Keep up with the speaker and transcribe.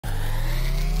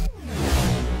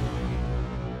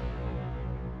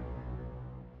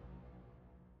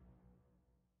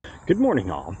Good morning,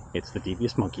 all. It's the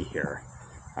Devious Monkey here.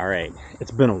 Alright,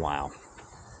 it's been a while,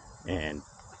 and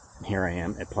here I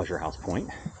am at Pleasure House Point,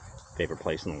 favorite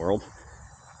place in the world.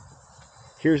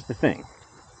 Here's the thing,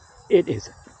 it is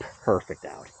perfect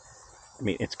out. I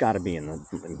mean, it's got to be in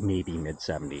the maybe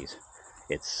mid-70s.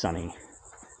 It's sunny,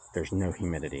 there's no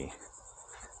humidity.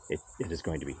 It is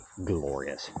going to be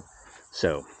glorious.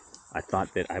 So, I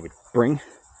thought that I would bring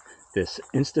this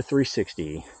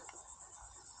Insta360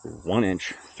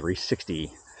 1-inch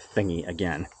 360 thingy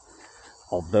again.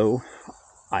 Although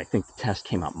I think the test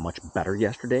came out much better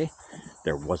yesterday,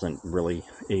 there wasn't really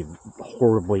a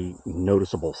horribly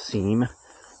noticeable seam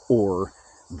or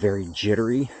very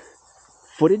jittery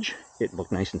footage. It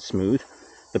looked nice and smooth.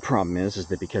 The problem is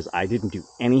that because I didn't do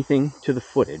anything to the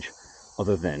footage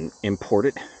other than import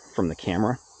it from the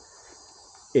camera,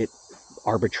 it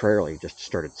arbitrarily just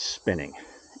started spinning,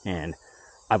 and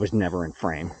I was never in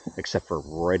frame except for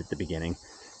right at the beginning,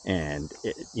 and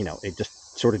it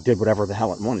just sort of did whatever the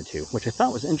hell it wanted to, which I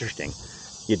thought was interesting.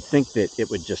 You'd think that it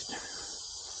would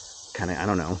just kind of, I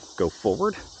don't know, go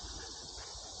forward,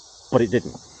 but it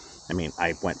didn't. I mean,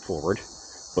 I went forward,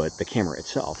 but the camera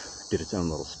itself did its own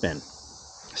little spin.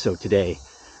 So today,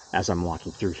 as I'm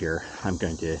walking through here, I'm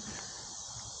going to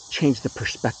change the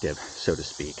perspective, so to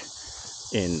speak,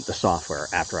 in the software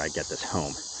after I get this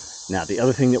home. Now, the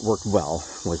other thing that worked well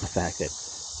was the fact that,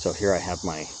 so here I have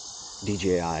my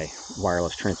DJI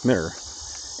wireless transmitter,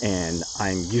 and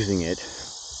I'm using it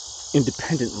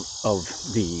independent of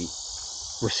the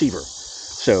receiver.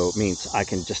 So it means I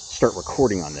can just start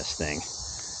recording on this thing,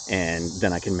 and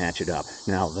then I can match it up.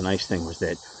 Now, the nice thing was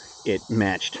that it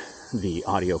matched the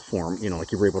audio form,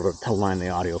 like you were able to line the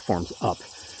audio forms up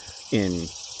in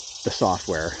the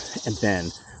software, and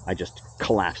then I just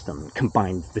collapsed them,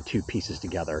 combined the two pieces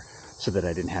together so that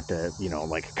I didn't have to,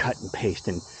 like cut and paste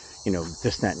and,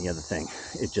 this, that, and the other thing.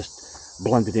 It just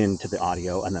blended into the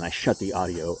audio, and then I shut the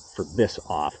audio for this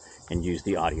off and used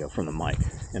the audio from the mic,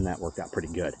 and that worked out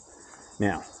pretty good.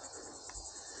 Now,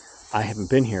 I haven't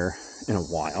been here in a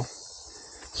while,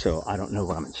 so I don't know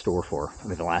what I'm in store for. I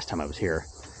mean, the last time I was here,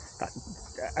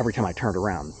 every time I turned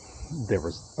around, there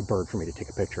was a bird for me to take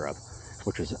a picture of,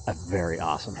 which was very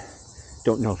awesome.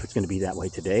 Don't know if it's going to be that way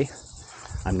today.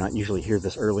 I'm not usually here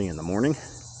this early in the morning.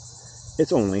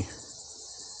 It's only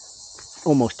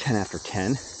almost 10 after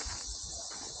 10.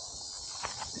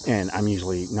 And I'm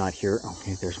usually not here.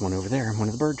 Okay, there's one over there in one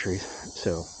of the bird trees.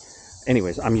 So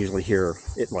anyways, I'm usually here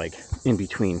at like in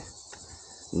between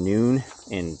noon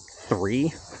and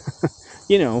 3.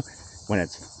 When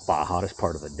it's the hottest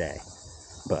part of the day.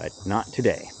 But not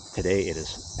today. Today it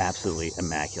is absolutely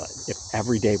immaculate. If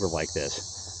every day were like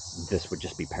this, this would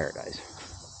just be paradise.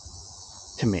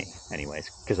 To me, anyways,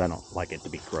 because I don't like it to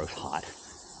be gross hot,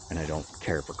 and I don't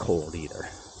care for cold either.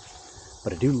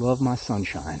 But I do love my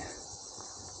sunshine.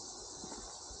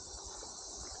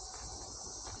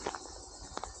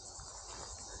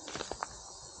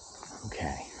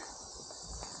 Okay.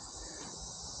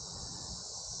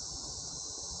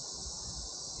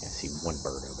 Yeah, I see one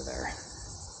bird over there.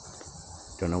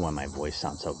 Don't know why my voice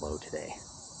sounds so low today.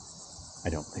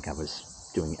 I don't think I was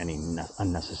doing any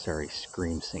unnecessary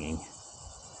scream singing.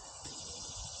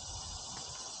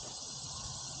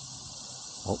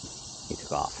 Oh, he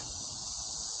took off.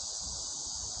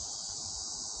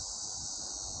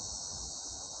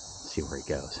 Let's see where he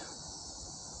goes.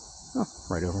 Oh,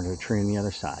 right over into a tree on the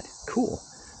other side. Cool.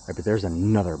 All right, but there's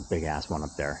another big ass one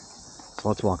up there. So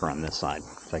let's walk around this side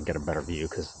so I can get a better view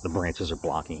because the branches are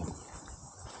blocking him.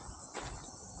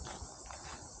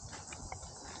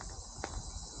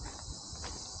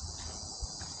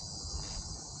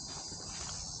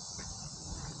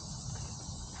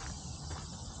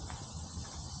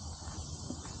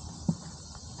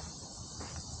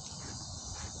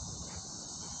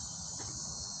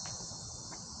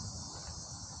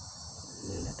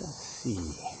 Let us see.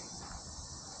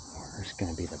 Where's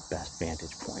going to be the best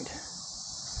vantage point?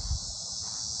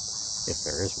 If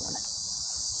there is one.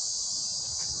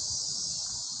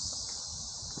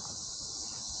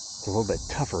 It's a little bit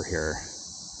tougher here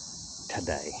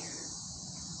today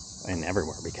and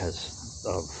everywhere because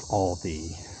of all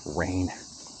the rain.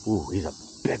 Ooh, he's a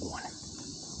big one.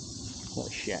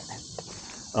 Holy shit.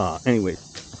 Anyways,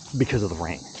 because of the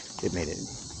rain, it made it.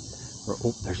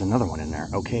 Oh, there's another one in there.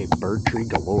 Okay, bird tree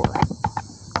galore.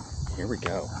 Here we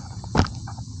go.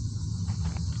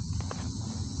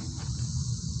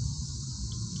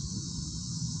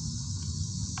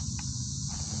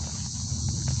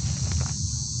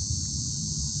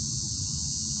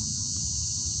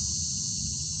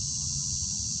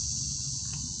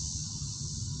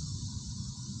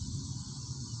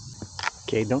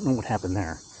 Okay, don't know what happened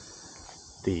there.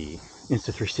 the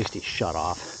Insta360 shut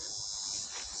off.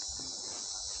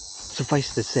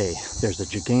 Suffice to say, there's a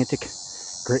gigantic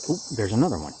great, oh, there's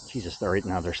another one. Jesus, all right,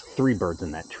 now there's 3 birds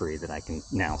in that tree that I can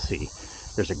now see.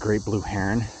 There's a great blue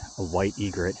heron, a white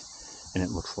egret, and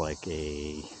it looks like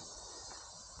a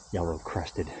yellow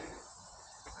crested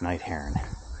night heron.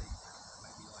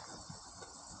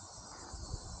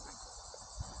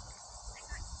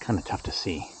 Kind of tough to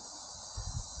see,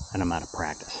 and I'm out of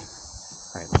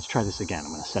practice. All right, let's try this again.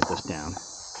 I'm going to set this down.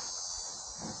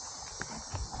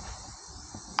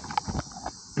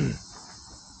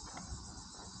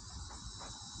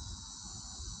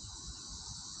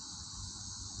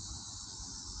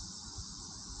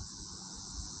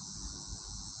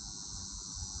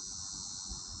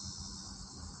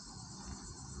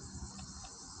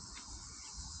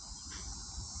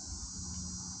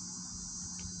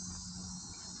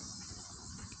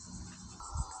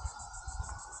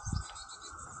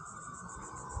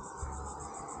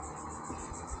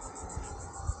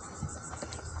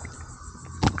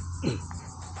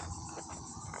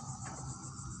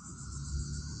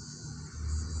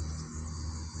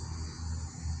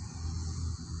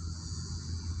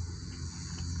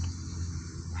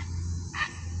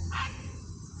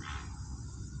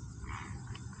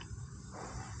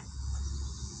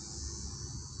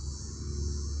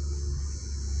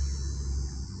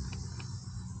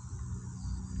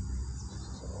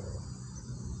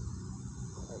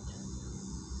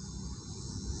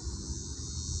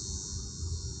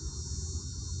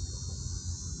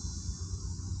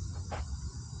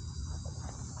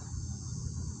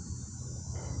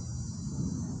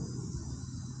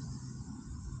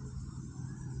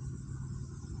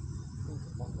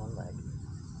 One leg.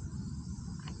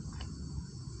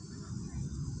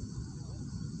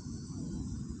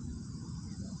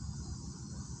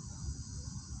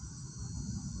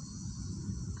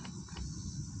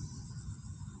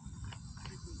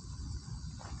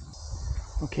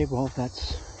 Okay, well,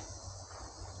 that's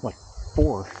like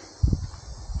four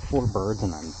birds,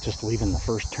 and I'm just leaving the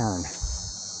first turn.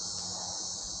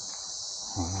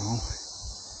 I don't know.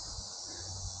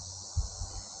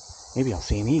 Maybe I'll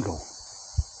see an eagle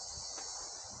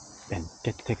and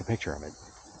get to take a picture of it.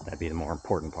 That'd be the more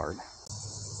important part.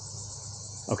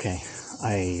 Okay,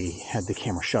 I had the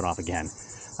camera shut off again.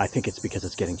 I think it's because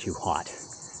it's getting too hot,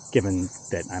 given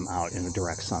that I'm out in the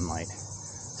direct sunlight.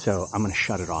 So I'm going to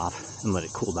shut it off and let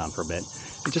it cool down for a bit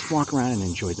and just walk around and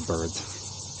enjoy the birds.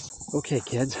 Okay,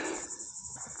 kids,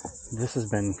 this has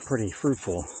been pretty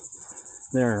fruitful.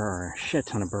 There are a shit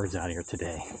ton of birds out here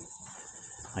today.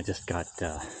 I just got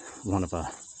one of a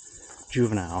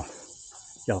juvenile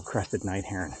yellow-crested night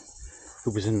heron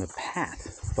who was in the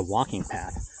path, the walking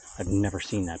path. I've never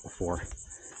seen that before.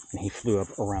 And he flew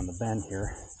up around the bend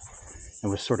here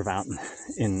and was sort of out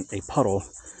in a puddle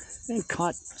and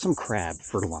caught some crab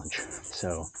for lunch.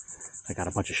 So I got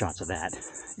a bunch of shots of that.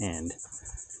 And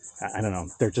I don't know,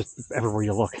 they're just everywhere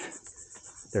you look,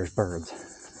 there's birds.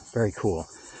 Very cool.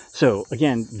 So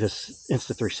again, this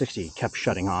Insta360 kept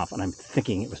shutting off, and I'm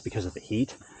thinking it was because of the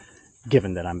heat,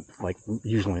 given that I'm like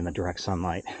usually in the direct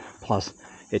sunlight. Plus,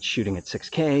 it's shooting at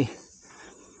 6K.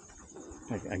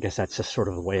 I guess that's just sort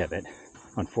of the way of it.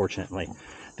 Unfortunately,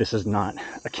 this is not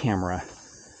a camera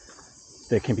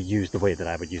that can be used the way that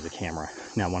I would use a camera.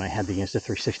 Now, when I had the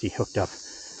Insta360 hooked up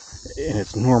in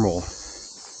its normal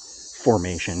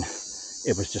formation,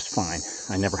 it was just fine.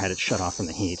 I never had it shut off from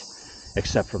the heat,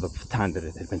 except for the time that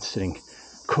it had been sitting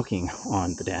cooking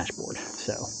on the dashboard.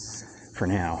 So for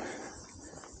now,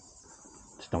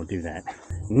 just don't do that.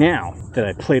 Now that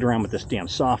I played around with this damn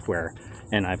software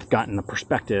and I've gotten the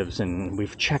perspectives and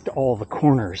we've checked all the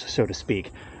corners, so to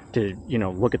speak, to, you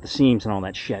know, look at the seams and all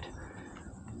that shit.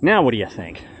 Now what do you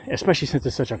think? Especially since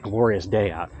it's such a glorious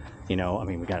day out. You know, I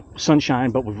mean, we got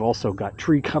sunshine, but we've also got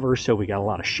tree cover, so we got a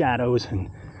lot of shadows and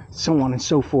so on and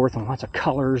so forth, and lots of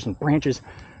colors and branches.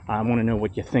 I want to know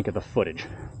what you think of the footage.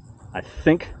 I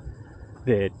think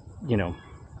that, you know,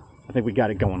 I think we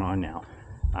got it going on now.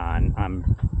 And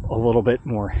I'm a little bit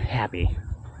more happy.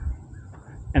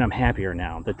 And I'm happier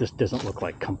now that this doesn't look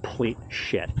like complete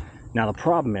shit. Now, the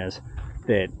problem is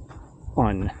that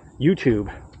on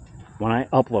YouTube, when I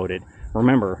upload it,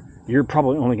 remember, you're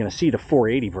probably only going to see the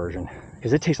 480 version,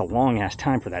 because it takes a long ass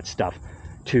time for that stuff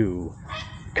to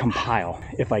compile.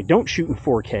 If I don't shoot in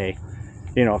 4K,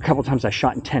 you know, a couple times I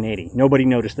shot in 1080. Nobody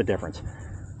noticed the difference.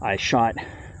 I shot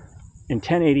in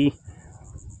 1080,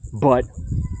 but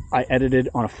I edited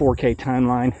on a 4K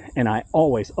timeline, and I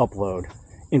always upload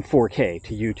in 4K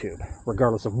to YouTube,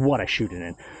 regardless of what I shoot it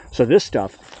in. So this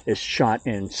stuff is shot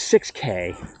in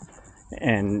 6K,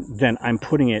 and then I'm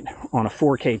putting it on a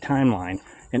 4K timeline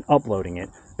and uploading it.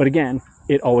 But again,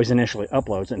 it always initially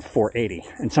uploads in 480,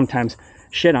 and sometimes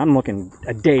shit, I'm looking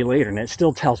a day later and it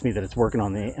still tells me that it's working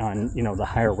on the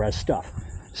higher res stuff.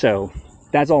 So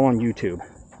that's all on YouTube.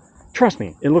 Trust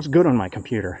me, it looks good on my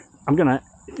computer. I'm gonna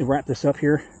wrap this up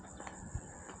here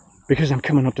because I'm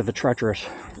coming up to the treacherous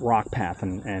rock path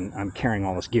and I'm carrying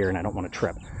all this gear and I don't want to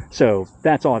trip. So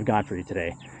that's all I've got for you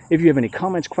today. If you have any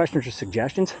comments, questions, or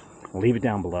suggestions, leave it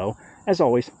down below. As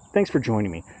always, thanks for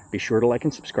joining me. Be sure to like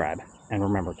and subscribe. And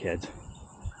remember, kids,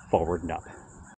 forward and up.